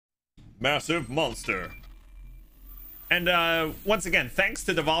Massive Monster. And once again, thanks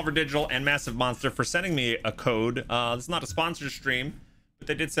to Devolver Digital and Massive Monster for sending me a code. This is not a sponsored stream, but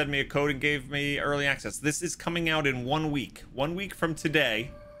they did send me a code and gave me early access. This is coming out in 1 week. 1 week from today.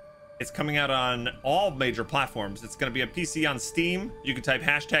 It's coming out on all major platforms. It's going to be a PC on Steam. You can type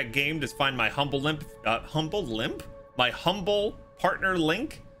hashtag game to find my humble partner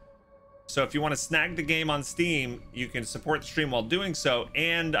link. So if you want to snag the game on Steam, you can support the stream while doing so.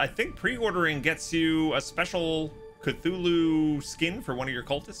 And I think pre-ordering gets you a special Cthulhu skin for one of your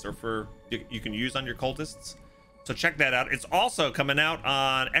cultists, or for you can use on your cultists. So check that out. It's also coming out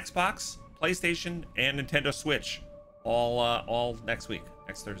on Xbox, PlayStation, and Nintendo Switch all next week,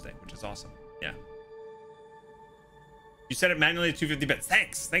 next Thursday, which is awesome. Yeah. You set it manually at 250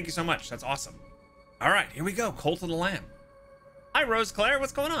 bits. Thank you so much. That's awesome. All right, here we go. Cult of the Lamb. Hi, Rose Claire.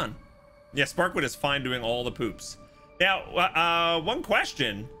 What's going on? Yeah, Sparkwood is fine doing all the poops. Now, one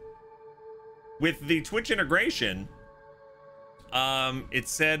question. With the Twitch integration, it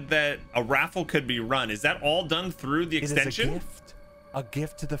said that a raffle could be run. Is that all done through the extension? It is a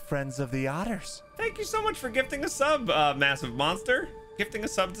gift to the friends of the Otters. Thank you so much for gifting a sub, Massive Monster. Gifting a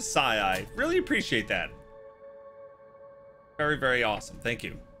sub to Sai. Really appreciate that. Very, very awesome. Thank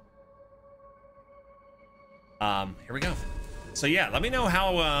you. Here we go. So yeah, let me know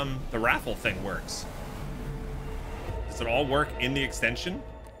how the raffle thing works. Does it all work in the extension?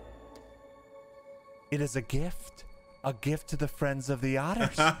 It is a gift to the friends of the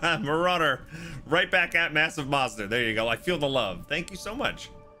Otters. Marauder, right back at Massive Monster. There you go. I feel the love. Thank you so much.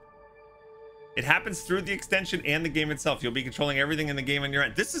 It happens through the extension and the game itself. You'll be controlling everything in the game on your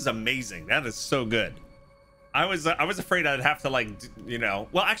end. This is amazing. That is so good. I was afraid I'd have to, like, you know,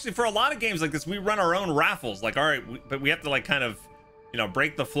 well, actually for a lot of games like this, we run our own raffles. Like, all right, but we have to, like, kind of, you know,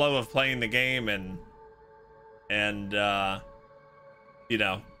 break the flow of playing the game and you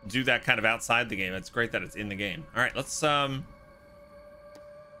know, do that kind of outside the game. It's great that it's in the game. All right, let's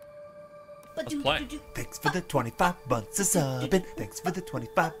play. Thanks for the 25 months of subbing. Thanks for the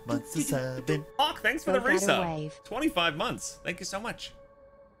 25 months of subbing. Hawk, thanks for the resub. 25 months. Thank you so much.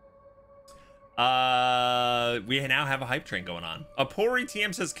 We now have a hype train going on. Apori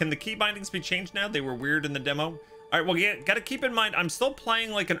TM says, can the key bindings be changed now? They were weird in the demo. All right, well, yeah, got to keep in mind, I'm still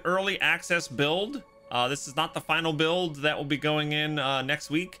playing like an early access build. This is not the final build that will be going in next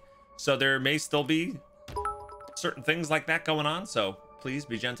week. So there may still be certain things like that going on. So please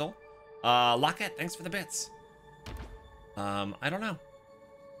be gentle. Lockette, thanks for the bits. I don't know.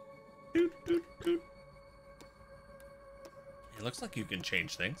 It looks like you can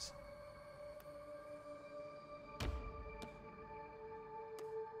change things.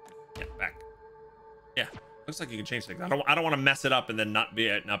 Yeah, back. Yeah, looks like you can change things. I don't want to mess it up and then not be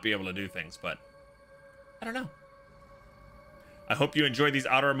able to do things, but I don't know. I hope you enjoy these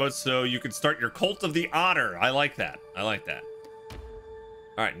otter emotes so you can start your cult of the otter. I like that. I like that.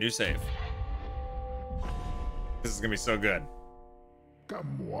 All right, new save. This is gonna be so good. I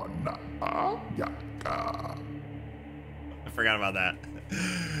forgot about that.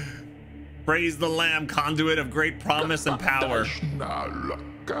 Praise the Lamb, conduit of great promise and power.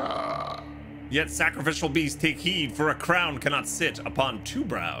 Yet sacrificial beasts, take heed, for a crown cannot sit upon two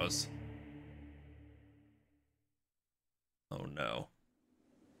brows. Oh no.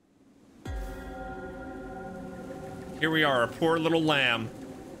 Here we are, a poor little lamb.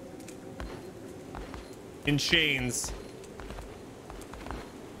 In chains.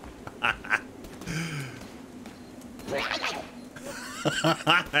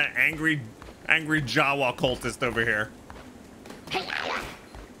 angry Jawa cultist over here.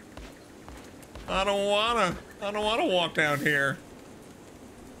 I don't wanna walk down here.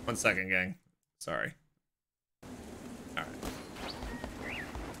 1 second, gang. Sorry. All right.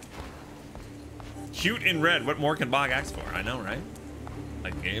 Cute in red. What more can Bog ask for? I know, right?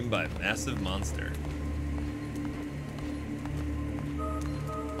 A game by Massive Monster.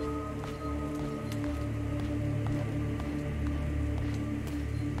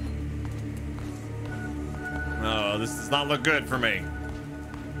 Oh, this does not look good for me.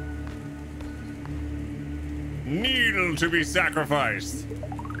 Needle to be sacrificed.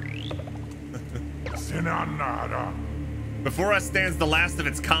 Before us stands the last of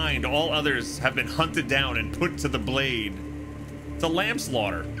its kind. All others have been hunted down and put to the blade. It's a lamb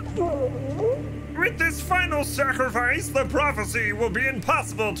slaughter. With this final sacrifice, the prophecy will be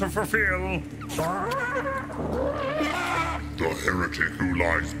impossible to fulfill. The heretic who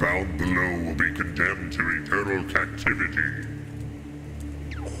lies bound below will be condemned to eternal captivity.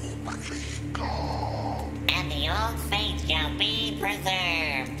 And the old faith shall be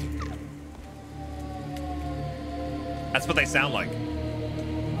preserved. That's what they sound like.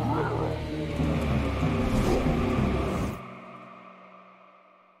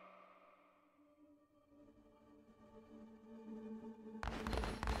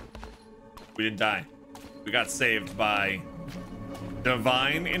 We didn't die. We got saved by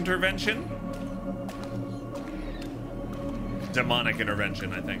divine intervention? Demonic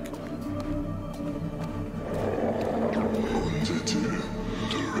intervention, I think.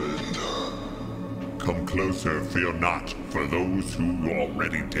 Come closer, fear not. For those who are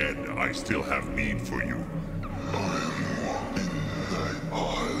already dead, I still have need for you.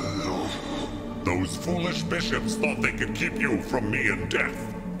 Those foolish bishops thought they could keep you from me and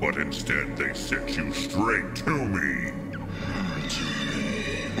death, but instead they sent you straight to me.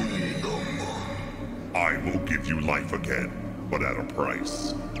 I will give you life again, but at a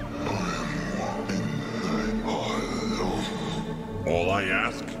price. All I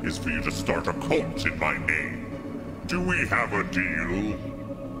ask is for you to start a cult in my name. Do we have a deal?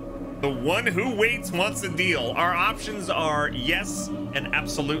 The one who waits wants a deal. Our options are yes and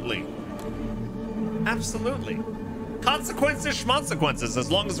absolutely. Absolutely. Consequences, schmonsequences,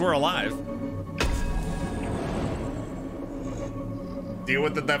 as long as we're alive. Deal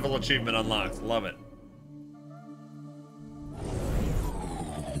with the devil achievement unlocked. Love it.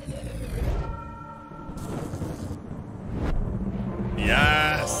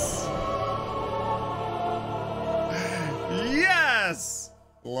 Yes. Yes.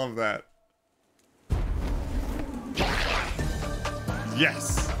 Love that.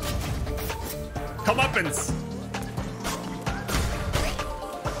 Yes. Comeuppance.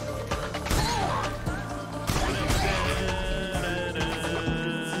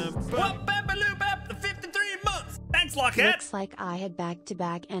 The 53 months. Thanks, Lockhead. Looks like I had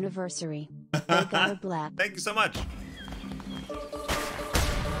back-to-back anniversary. Bog Otter blap. Thank you so much.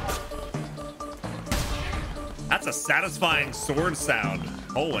 That's a satisfying sword sound.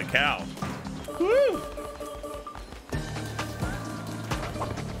 Holy cow. Woo!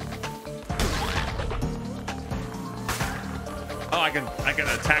 Oh, I can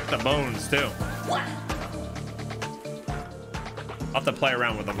attack the bones too. I'll have to play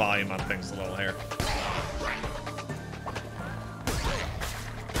around with the volume on things a little here.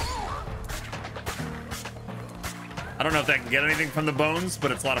 I don't know if I can get anything from the bones, but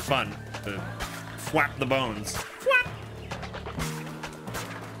it's a lot of fun to thwap the bones. Thwap!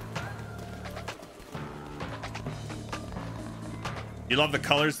 You love the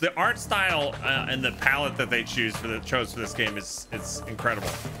colors. The art style and the palette that they chose for this game is incredible.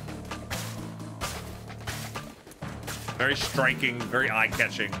 Very striking, very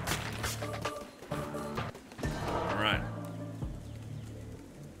eye-catching. All right.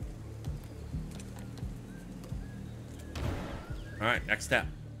 All right, next step.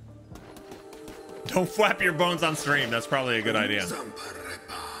 Don't flap your bones on stream. That's probably a good idea.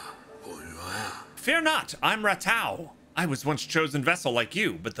 Fear not, I'm Ratau. I was once chosen vessel like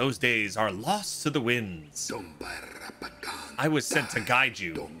you, but those days are lost to the winds. I was sent to guide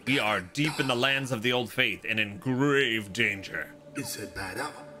you. We are deep in the lands of the old faith and in grave danger.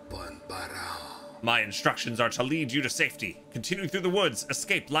 My instructions are to lead you to safety. Continue through the woods.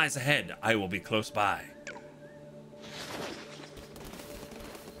 Escape lies ahead. I will be close by.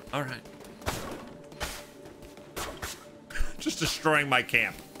 All right. Just destroying my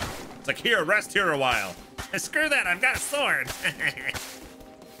camp. It's like, here, rest here a while. Screw that, I've got a sword. I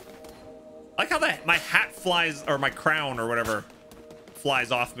like how my hat flies, or my crown or whatever,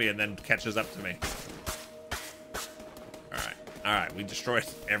 flies off me and then catches up to me. All right, we destroyed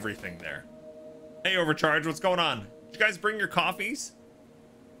everything there. Hey, Overcharge, what's going on? Did you guys bring your coffees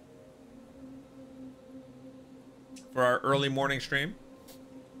for our early morning stream?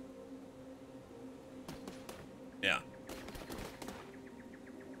 Yeah.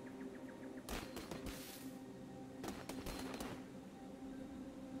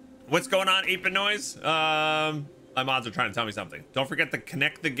 What's going on, 8-Bit Noise? My mods are trying to tell me something. Don't forget to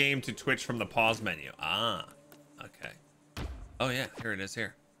connect the game to Twitch from the pause menu. Ah, okay. Oh yeah, here it is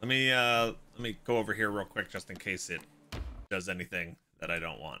here. Let me go over here real quick just in case it does anything that I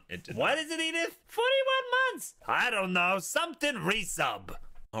don't want. It did. What is it, Edith? 41 months. I don't know. Something resub.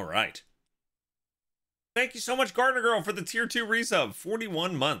 All right. Thank you so much, Gardner Girl, for the tier 2 resub.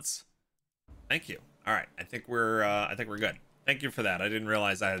 41 months. Thank you. All right, I think we're good. Thank you for that. I didn't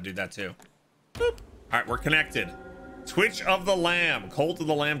realize I had to do that too. Boop. All right, we're connected. Twitch of the Lamb, Cult of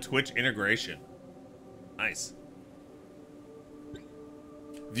the Lamb Twitch integration. Nice.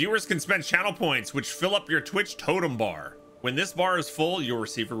 Viewers can spend channel points, which fill up your Twitch totem bar. When this bar is full, you'll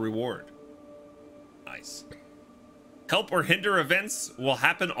receive a reward. Nice. Help or hinder events will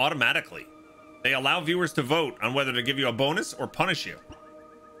happen automatically. They allow viewers to vote on whether to give you a bonus or punish you.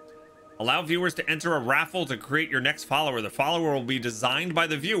 Allow viewers to enter a raffle to create your next follower. The follower will be designed by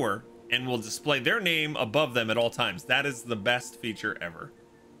the viewer and will display their name above them at all times. That is the best feature ever.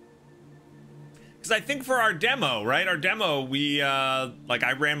 because I think for our demo, right? Our demo, we like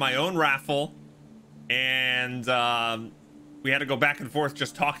I ran my own raffle, and we had to go back and forth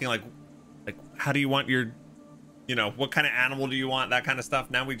just talking like how do you want your, you know, what kind of animal do you want, that kind of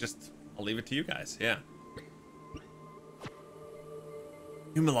stuff. Now I'll leave it to you guys. Yeah.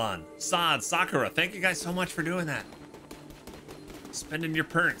 Humilan, Sad, Sakura, thank you guys so much for doing that. Spending your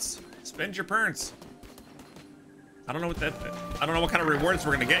perns. Spend your perns. I don't know what kind of rewards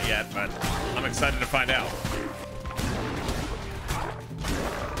we're gonna get yet, but I'm excited to find out.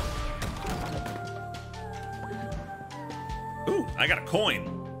 Ooh, I got a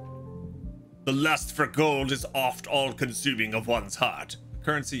coin. The lust for gold is oft all-consuming of one's heart.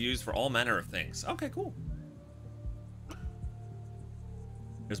 Currency used for all manner of things. Okay, cool.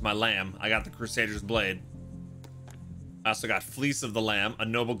 Here's my lamb. I got the Crusader's blade. I also got Fleece of the Lamb, a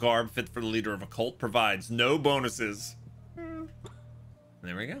noble garb fit for the leader of a cult, provides no bonuses.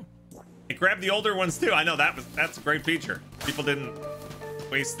 There we go. Hey, grab the older ones too. I know that's a great feature. People didn't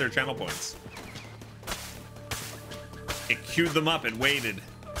waste their channel points. It queued them up and waited.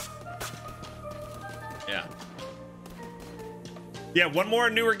 Yeah. Yeah, one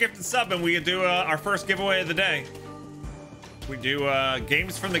more newer gifted sub and we can do our first giveaway of the day. We do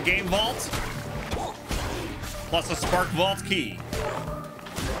games from the game vault, plus a Spark Vault key.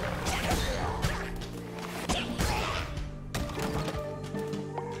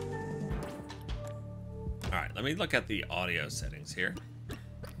 All right, let me look at the audio settings here.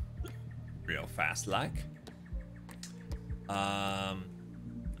 Real fast like. I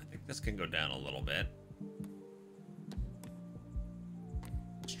think this can go down a little bit.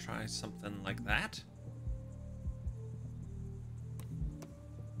 Let's try something like that.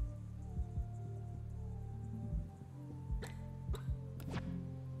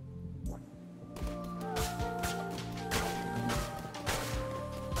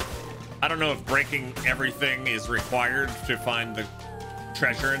 I don't know if breaking everything is required to find the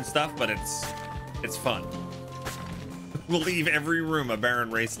treasure and stuff, but it's fun. We'll leave every room a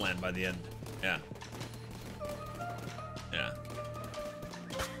barren wasteland by the end. Yeah. Yeah.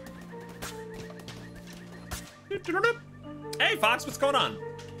 Hey, Fox, what's going on?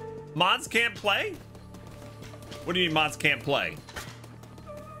 Mods can't play? What do you mean mods can't play?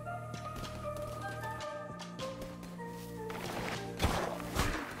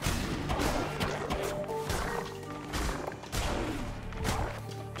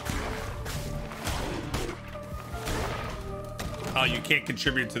 Oh, you can't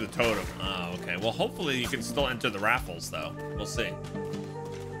contribute to the totem. Oh, okay. Well, hopefully you can still enter the raffles, though. We'll see.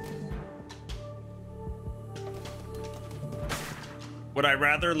 Would I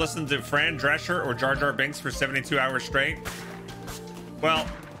rather listen to Fran Drescher or Jar Jar Binks for 72 hours straight? Well,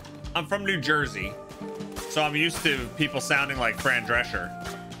 I'm from New Jersey, so I'm used to people sounding like Fran Drescher.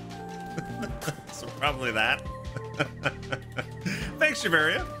 So probably that. Thanks,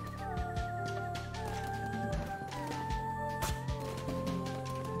 Shiveria.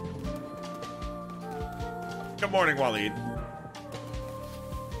 Good morning, Waleed.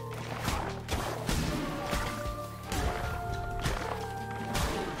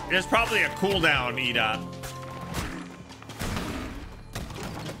 There's probably a cooldown, Ida.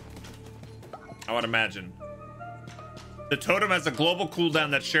 I would imagine. The totem has a global cooldown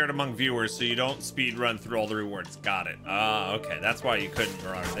that's shared among viewers, so you don't speed run through all the rewards. Got it. Okay. That's why you couldn't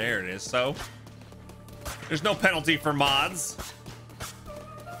run. There it is. So there's no penalty for mods.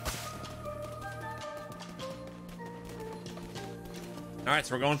 All right,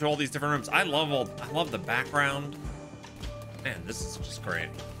 so we're going through all these different rooms. I love the background. Man, this is just great.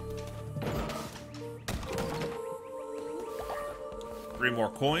 3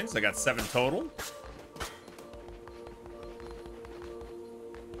 more coins. I got 7 total.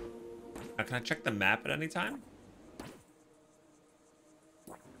 Now, can I check the map at any time?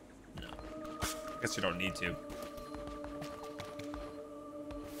 No. I guess you don't need to.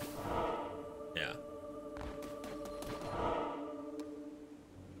 Yeah.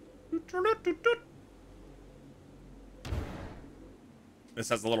 This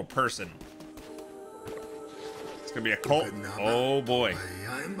has a little person. It's gonna be a cult. Oh boy.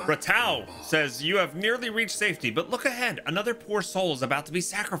 Ratau says, you have nearly reached safety, but look ahead. Another poor soul is about to be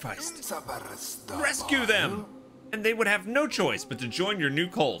sacrificed. Rescue them! And they would have no choice but to join your new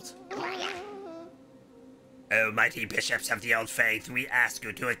cult. O mighty bishops of the old faith, we ask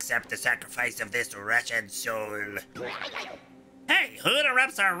you to accept the sacrifice of this wretched soul. Hey, who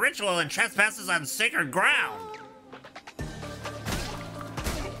interrupts our ritual and trespasses on sacred ground?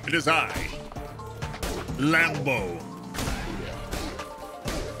 It is I, Lambo.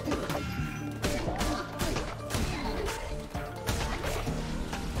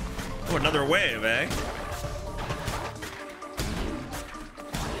 Oh, another wave, eh?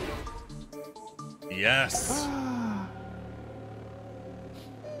 Yes.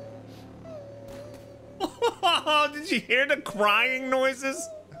 Did you hear the crying noises?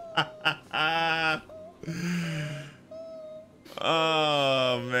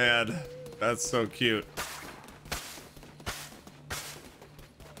 Oh, man. That's so cute.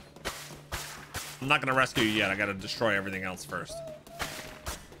 I'm not gonna rescue you yet. I gotta destroy everything else first.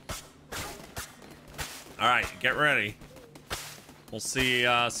 All right, get ready. We'll see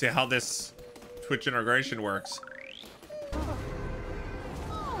how this Twitch integration works.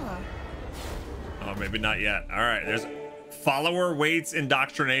 Oh, maybe not yet. All right, there's follower waits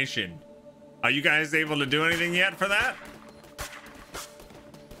indoctrination. Are you guys able to do anything yet for that?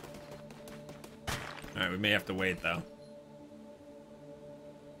 All right, we may have to wait though.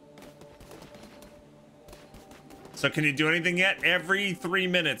 So can you do anything yet? Every 3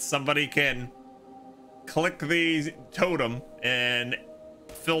 minutes, somebody can click the totem and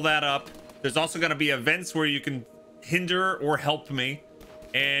fill that up. There's also going to be events where you can hinder or help me,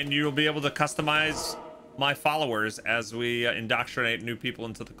 and you'll be able to customize my followers as we indoctrinate new people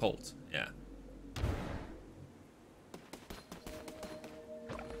into the cult. Yeah.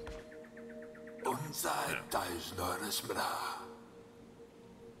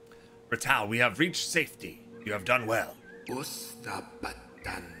 Ratal, we have reached safety. You have done well.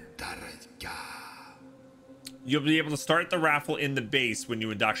 You'll be able to start the raffle in the base when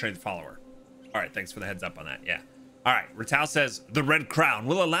you indoctrinate the follower. All right, thanks for the heads up on that. Yeah. All right, Ratal says, the red crown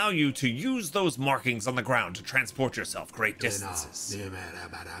will allow you to use those markings on the ground to transport yourself great distances.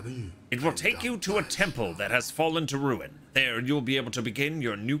 It will take you to a temple that has fallen to ruin. There, you'll be able to begin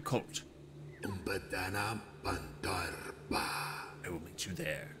your new cult. I will meet you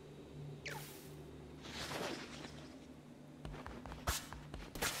there.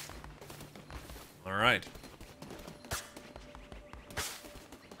 All right.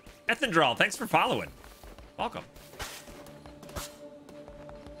 Ethendral, thanks for following. Welcome.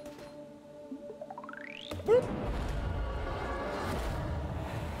 Whoop.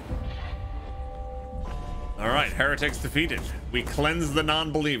 All right, heretics defeated. We cleansed the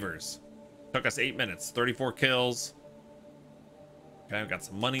non-believers. Took us 8 minutes, 34 kills. Okay, we got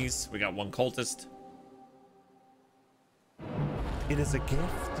some monies. We got one cultist. It is a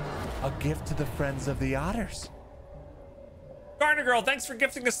gift to the friends of the Otters. Garner Girl, thanks for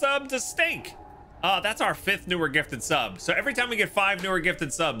gifting a sub to Stink. That's our 5th newer gifted sub. So every time we get 5 newer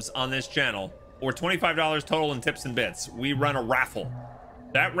gifted subs on this channel, or $25 total in tips and bits, we run a raffle.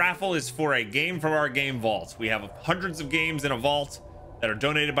 That raffle is for a game from our game vault. We have hundreds of games in a vault that are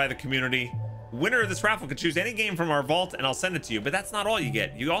donated by the community. Winner of this raffle could choose any game from our vault and I'll send it to you, but that's not all you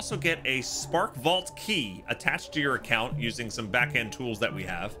get. You also get a Spark Vault key attached to your account using some back-end tools that we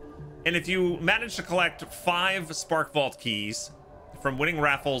have. And if you manage to collect 5 Spark Vault keys from winning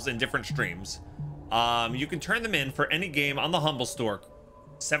raffles in different streams, you can turn them in for any game on the Humble Store,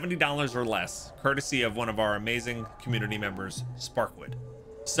 $70 or less, courtesy of one of our amazing community members, Sparkwood.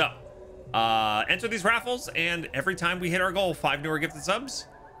 So, enter these raffles, and every time we hit our goal, 5 newer gifted subs,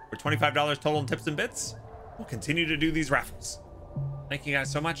 for $25 total in tips and bits, we'll continue to do these raffles. Thank you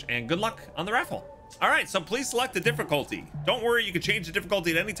guys so much, and good luck on the raffle. All right, so please select the difficulty. Don't worry, you can change the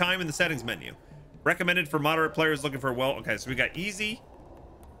difficulty at any time in the settings menu. Recommended for moderate players looking for okay, so we got easy,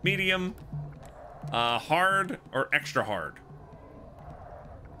 medium, hard, or extra hard.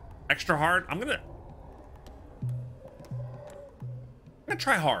 Extra hard, I'm gonna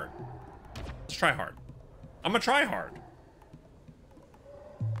try hard. Let's try hard. I'm gonna try hard.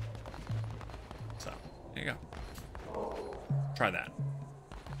 So, there you go. Try that.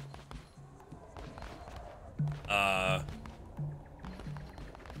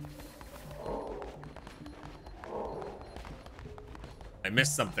 I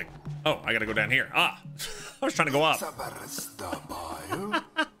missed something. Oh, I gotta go down here. I was trying to go up.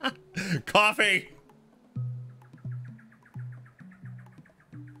 Coffee.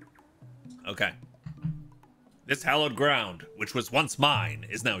 Okay. This hallowed ground, which was once mine,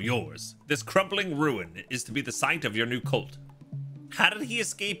 is now yours. This crumbling ruin is to be the site of your new cult. How did he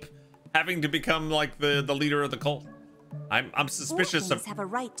escape having to become like the leader of the cult? I'm suspicious of. Have a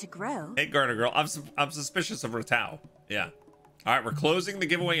right to grow. Hey, Garner Girl, I'm suspicious of Ratal. Yeah. All right, we're closing the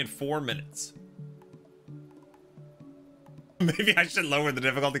giveaway in 4 minutes. Maybe I should lower the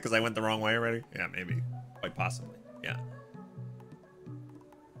difficulty because I went the wrong way already. Yeah, maybe, quite possibly. Yeah.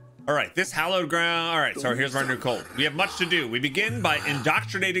 All right, this hallowed ground. All right, so here's our new cult. We have much to do. We begin by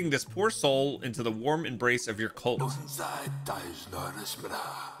indoctrinating this poor soul into the warm embrace of your cult.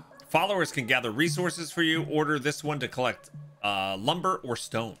 Followers can gather resources for you. Order this one to collect lumber or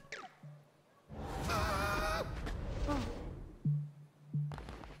stone.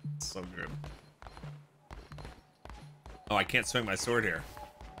 So good. Oh, I can't swing my sword here.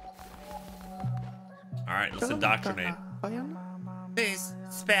 All right, let's indoctrinate. Please,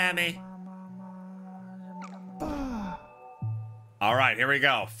 spare me. All right, here we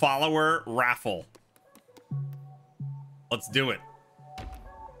go. Follower raffle. Let's do it.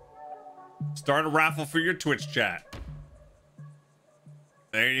 Start a raffle for your Twitch chat.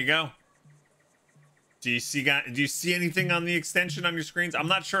 There you go. Do you see anything on the extension on your screens? I'm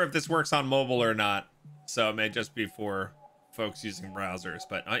not sure if this works on mobile or not, so it may just be for folks using browsers.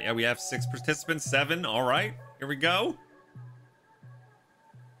 But yeah, we have 6 participants, 7. All right, here we go.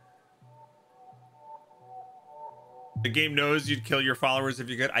 The game knows you'd kill your followers if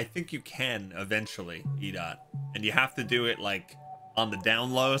you could. I think you can eventually, EDOT. And you have to do it like on the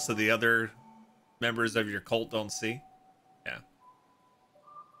down low so the other members of your cult don't see. Yeah.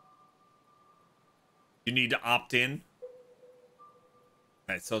 You need to opt in.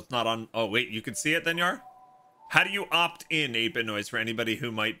 Okay, so it's not on. Oh, wait, you can see it then, Yar? How do you opt in, 8-bit noise, for anybody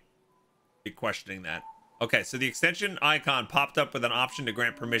who might be questioning that? Okay, so the extension icon popped up with an option to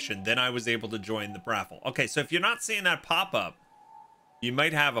grant permission. Then I was able to join the raffle. Okay, so if you're not seeing that pop up, you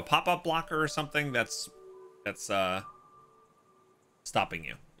might have a pop-up blocker or something that's stopping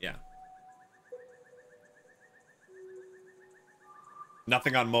you. Yeah.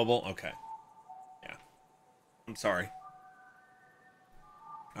 Nothing on mobile? Okay. Yeah. I'm sorry.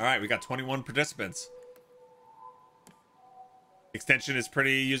 All right, we got 21 participants. Extension is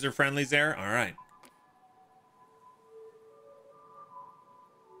pretty user-friendly there. All right.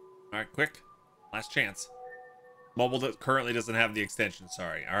 All right, quick. Last chance. Mobile currently doesn't have the extension.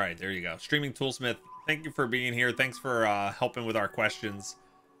 Sorry. All right, there you go. Streaming Toolsmith, thank you for being here. Thanks for helping with our questions.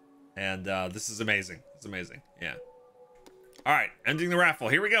 And this is amazing. It's amazing. Yeah. All right, ending the raffle.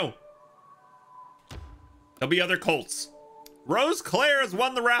 Here we go. There'll be other cults. Rose Claire has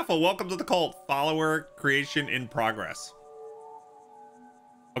won the raffle. Welcome to the cult. Follower creation in progress.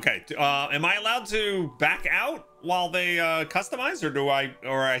 Okay, am I allowed to back out while they customize,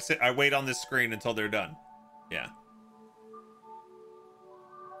 or I wait on this screen until they're done? Yeah.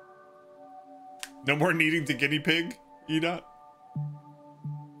 No more needing to guinea pig, EDOT?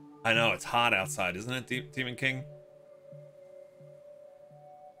 I know, it's hot outside, isn't it, Demon King?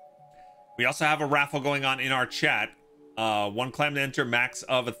 We also have a raffle going on in our chat. 1 clam to enter, max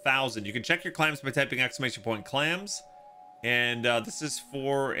of 1,000. You can check your clams by typing !clams. And this is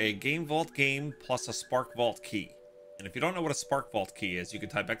for a Game Vault game plus a Spark Vault key. And if you don't know what a Spark Vault key is, you can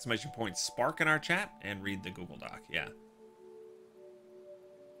type !Spark in our chat and read the Google Doc. Yeah.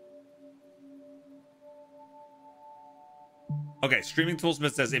 Okay, Streaming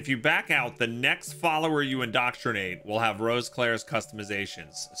Toolsmith says, if you back out, the next follower you indoctrinate will have Rose Claire's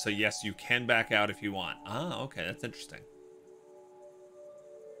customizations. So yes, you can back out if you want. Ah, okay, that's interesting.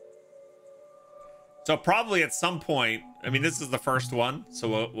 So probably at some point, I mean, this is the first one,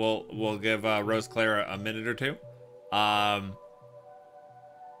 so we'll give Rose Claire a minute or two. But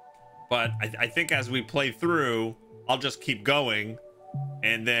I think as we play through, I'll just keep going,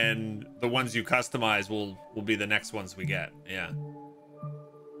 and then the ones you customize will be the next ones we get. Yeah.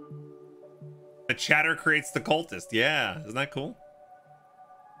 The chatter creates the cultist. Yeah, isn't that cool?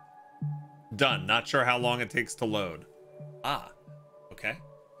 Done. Not sure how long it takes to load. Ah, okay.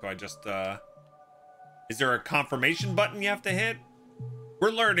 So I just is there a confirmation button you have to hit?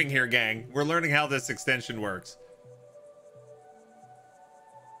 We're learning here, gang. We're learning how this extension works.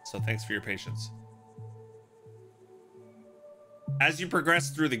 So thanks for your patience. As you progress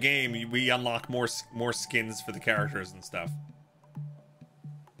through the game, we unlock more skins for the characters and stuff.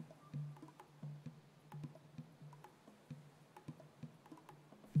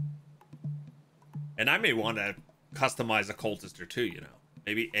 And I may want to customize a cultist or two, you know.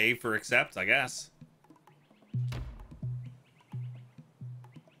 Maybe A for accept, I guess.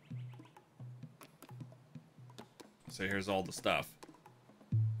 So here's all the stuff.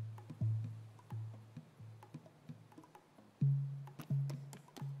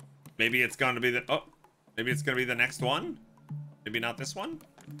 Maybe it's going to be the... Oh, maybe it's going to be the next one? Maybe not this one?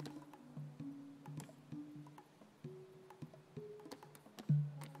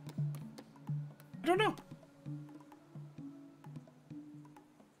 I don't know.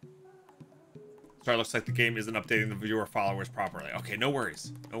 Sorry, looks like the game isn't updating the viewer followers properly. Okay, no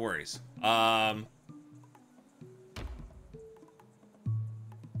worries. No worries.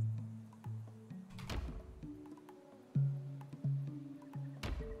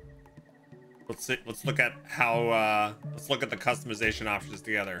 Let's look at how let's look at the customization options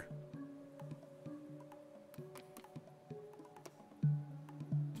together.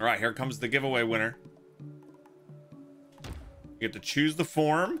 All right, here comes the giveaway winner. You get to choose the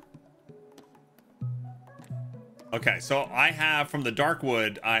form. Okay, so I have from the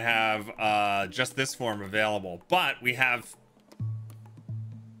Darkwood, I have just this form available, but we have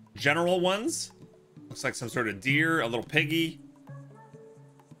general ones. Looks like some sort of deer, a little piggy.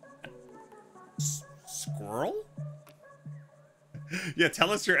 Squirrel? Yeah,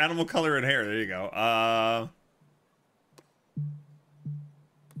 tell us your animal color and hair. There you go.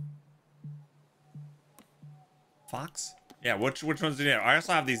 Fox? Yeah, which ones do you have? I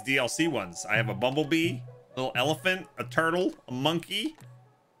also have these DLC ones. I have a bumblebee, a little elephant, a turtle, a monkey,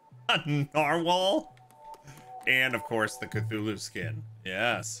 a narwhal, and of course the Cthulhu skin.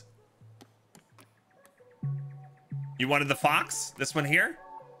 Yes. You wanted the fox? This one here?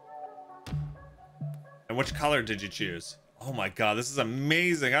 And which color did you choose? Oh my god, this is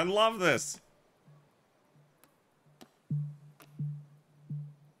amazing. I love this.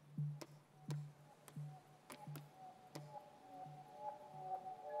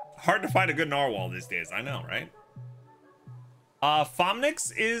 Hard to find a good narwhal these days. I know, right?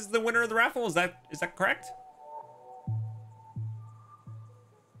 Fomnix is the winner of the raffle. Is that correct?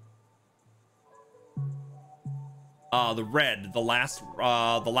 The red, the last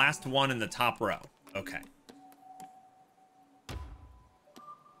one in the top row. Okay.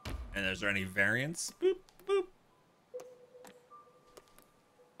 And is there any variants? Boop, boop.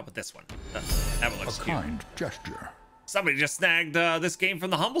 How about this one? That one looks cute. A kind gesture. Somebody just snagged this game from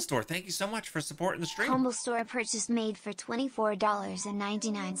the Humble Store. Thank you so much for supporting the stream. Humble Store purchase made for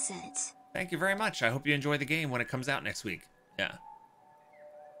 $24.99. Thank you very much. I hope you enjoy the game when it comes out next week. Yeah.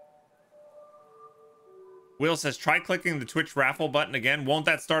 Will says, try clicking the Twitch raffle button again. Won't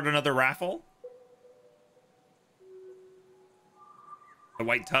that start another raffle? The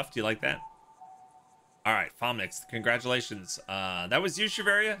white tuft, you like that? All right, Fomnix, congratulations. That was you,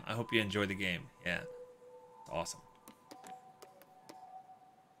 Shiveria. I hope you enjoy the game. Yeah, it's awesome.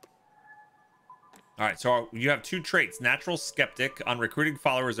 All right, so you have two traits. Natural skeptic. On recruiting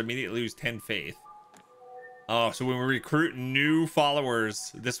followers, immediately lose 10 faith. Oh, so when we recruit new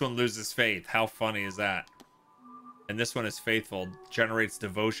followers, this one loses faith. How funny is that? And this one is faithful. Generates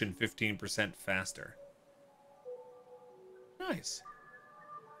devotion 15% faster. Nice.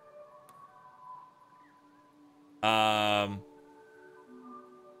 All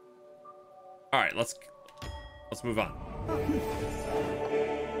right, let's move on.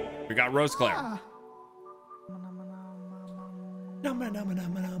 We got Roseclair.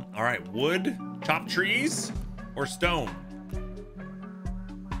 All right, wood, chop trees, or stone?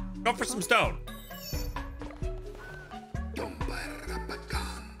 Go for some stone.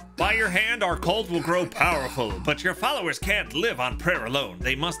 By your hand, our cult will grow powerful, but your followers can't live on prayer alone.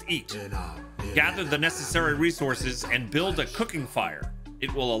 They must eat. Gather the necessary resources and build a cooking fire.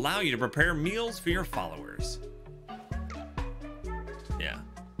 It will allow you to prepare meals for your followers. Yeah.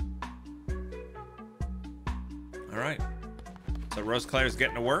 All right. So Roseclair's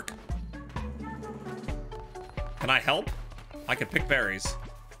getting to work. Can I help? I can pick berries.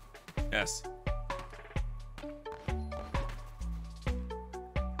 Yes.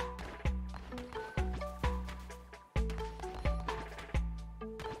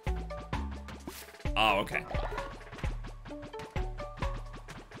 Oh, okay.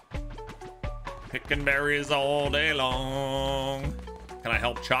 Picking berries all day long. Can I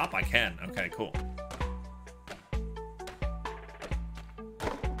help chop? I can. Okay, cool.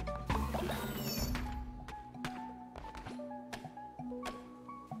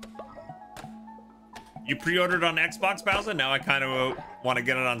 You pre-ordered on Xbox, Bowser? Now I kind of want to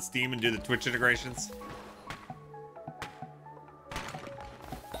get it on Steam and do the Twitch integrations.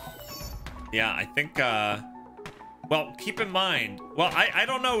 Yeah, I think, well, keep in mind, well, I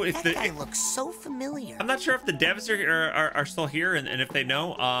don't know if that guy looks so familiar. I'm not sure if the devs are still here and if they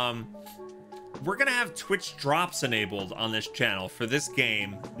know. We're going to have Twitch drops enabled on this channel for this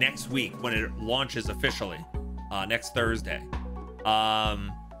game next week when it launches officially, next Thursday.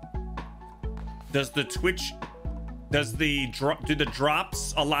 Do the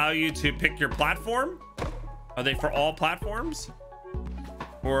drops allow you to pick your platform? Are they for all platforms?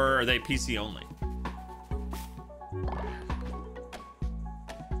 Or are they PC only?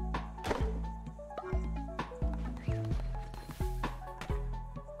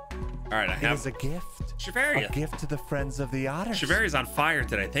 All right, I have... It is a gift. Shiveria. A gift to the friends of the Otters. Shiveria's on fire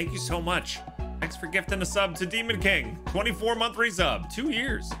today. Thank you so much. Thanks for gifting a sub to Demon King. 24-month resub. 2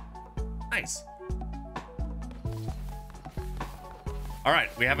 years. Nice. All right,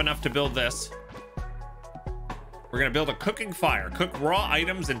 we have enough to build this. We're gonna build a cooking fire, cook raw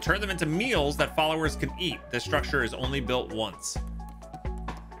items and turn them into meals that followers can eat. This structure is only built once.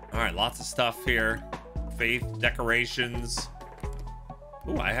 right, lots of stuff here. Faith, decorations.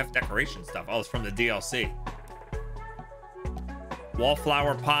 Ooh, I have decoration stuff. Oh, it's from the DLC.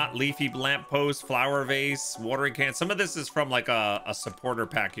 Wallflower pot, leafy lamppost, flower vase, watering can. Some of this is from like a supporter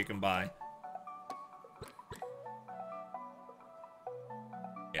pack you can buy.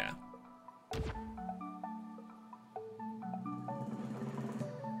 Yeah.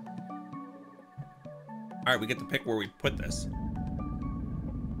 All right, we get to pick where we put this.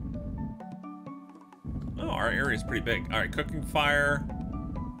 Oh, our area is pretty big. All right, cooking fire.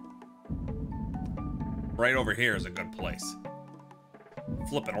 Right over here is a good place.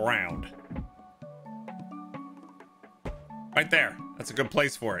 Flip it around. Right there. That's a good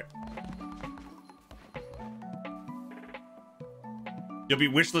place for it. You'll be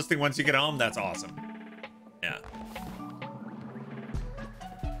wish listing once you get home. That's awesome. Yeah.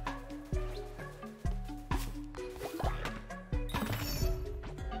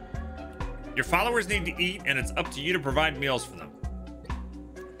 Your followers need to eat, and it's up to you to provide meals for them.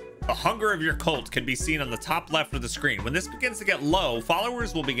 The hunger of your cult can be seen on the top left of the screen. When this begins to get low,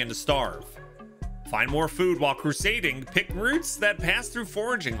 followers will begin to starve. Find more food while crusading. Pick routes that pass through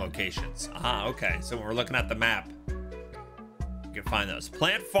foraging locations. Ah, okay. So when we're looking at the map, you can find those.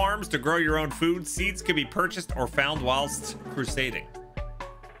 Plant farms to grow your own food. Seeds can be purchased or found whilst crusading.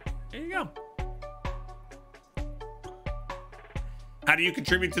 There you go. How do you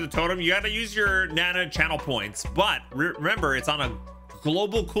contribute to the totem? You got to use your Nana channel points, but remember, it's on a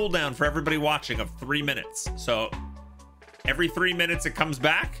global cooldown for everybody watching of 3 minutes. So every 3 minutes it comes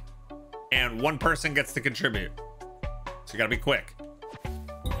back and one person gets to contribute. So you gotta be quick.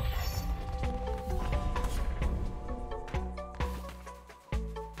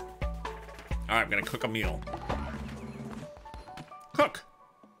 All right, I'm gonna cook a meal. Cook.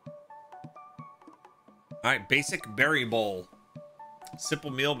 All right, basic berry bowl. Simple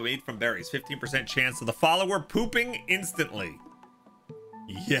meal made from berries. 15% chance of the follower pooping instantly.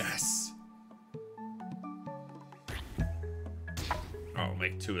 Yes. I'll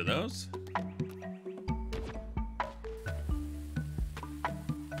make 2 of those.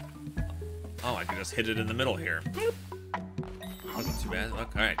 Oh, I can just hit it in the middle here. Wasn't too bad.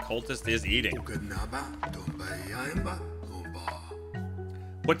 Look, all right, cultist is eating.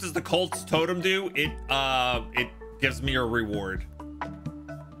 What does the cult's totem do? It gives me a reward.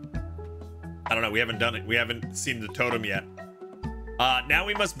 I don't know. We haven't done it. We haven't seen the totem yet. Now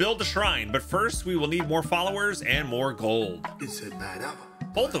we must build a shrine, but first we will need more followers and more gold.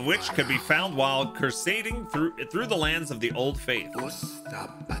 Both of which could be found while crusading through the lands of the old faith.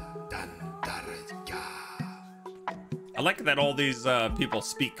 I like that all these people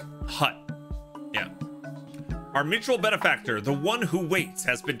speak Hut. Yeah. Our mutual benefactor, the one who waits,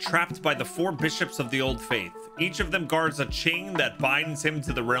 has been trapped by the 4 bishops of the old faith. Each of them guards a chain that binds him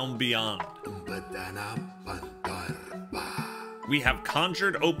to the realm beyond. We have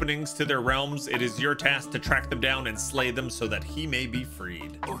conjured openings to their realms. It is your task to track them down and slay them so that he may be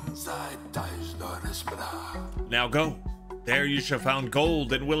freed. Now go. There you shall find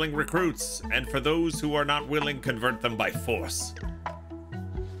gold and willing recruits, and for those who are not willing, convert them by force.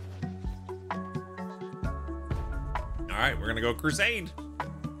 All right, we're gonna go crusade.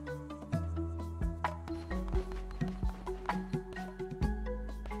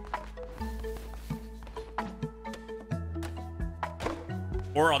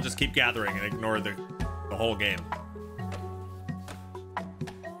 Or I'll just keep gathering and ignore the whole game.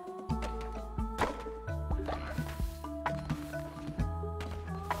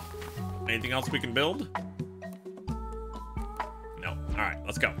 Anything else we can build? No. All right,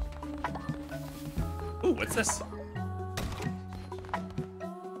 let's go. Ooh, what's this?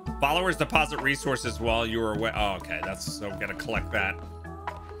 Followers deposit resources while you are away. Oh, okay. That's so we gotta collect that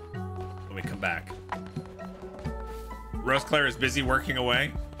when we come back. Rose Claire is busy working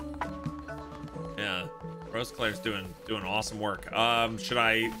away. Yeah, Rose Claire's doing awesome work. Should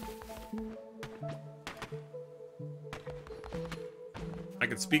I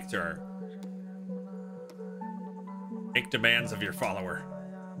could speak to her. Make demands of your follower.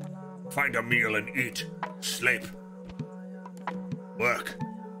 Find a meal and eat. Sleep. Work.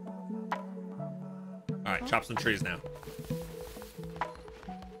 All right, chop some trees now.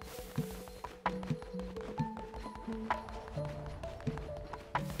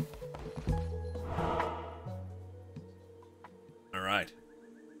 All right.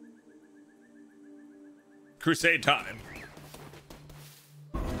 Crusade time.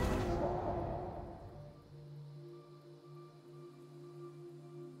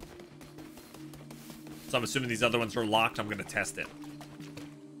 So I'm assuming these other ones are locked. I'm going to test it.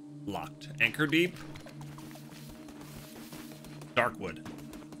 Locked. Anchor deep. Darkwood.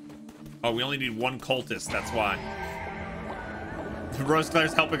 Oh, we only need one cultist. That's why. Rose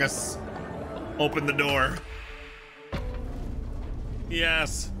Claire's helping us open the door.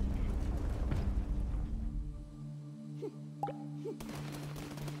 Yes.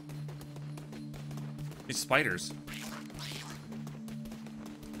 These spiders.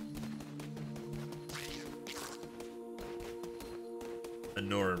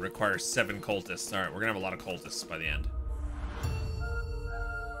 Anura requires 7 cultists. All right, we're gonna have a lot of cultists by the end.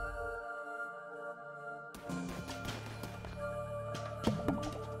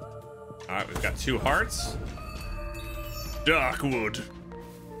 All right, we've got 2 hearts. Darkwood.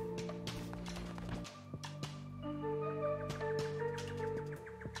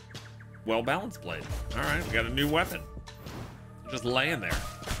 Well-balanced blade. All right, we got a new weapon. Just laying there.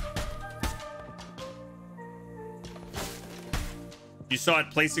 You saw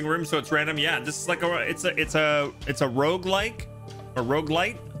it placing rooms, so it's random. Yeah, this is like it's a roguelike or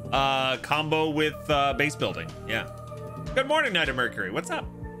roguelite combo with base building. Yeah. Good morning, Knight of Mercury. What's up?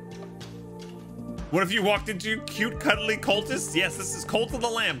 What if you walked into cute, cuddly cultists? Yes, this is Cult of the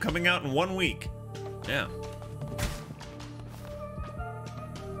Lamb coming out in 1 week. Yeah.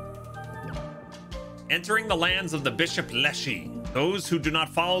 Entering the lands of the Bishop Leshy. Those who do not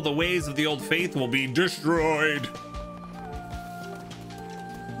follow the ways of the old faith will be destroyed.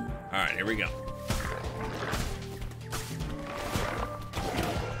 All right, here we go.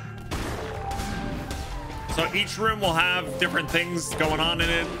 So each room will have different things going on in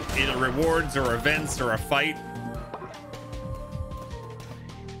it, either rewards or events or a fight.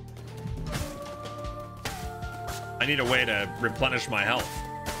 I need a way to replenish my health.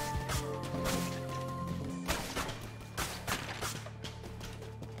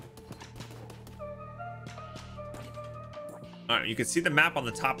 All right, you can see the map on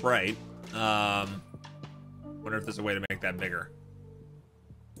the top right. Wonder if there's a way to make that bigger.